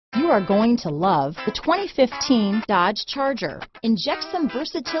are going to love the 2015 Dodge Charger. Inject some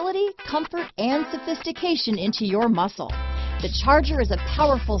versatility, comfort, and sophistication into your muscle. The Charger is a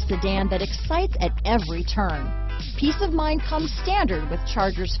powerful sedan that excites at every turn. Peace of mind comes standard with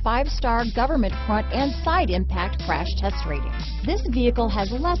Charger's 5-star government front and side impact crash test rating. This vehicle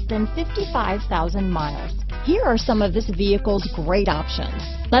has less than 55,000 miles. Here are some of this vehicle's great options: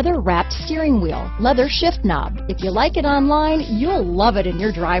 leather-wrapped steering wheel, leather shift knob. If you like it online, you'll love it in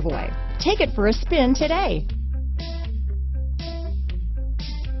your driveway. Take it for a spin today.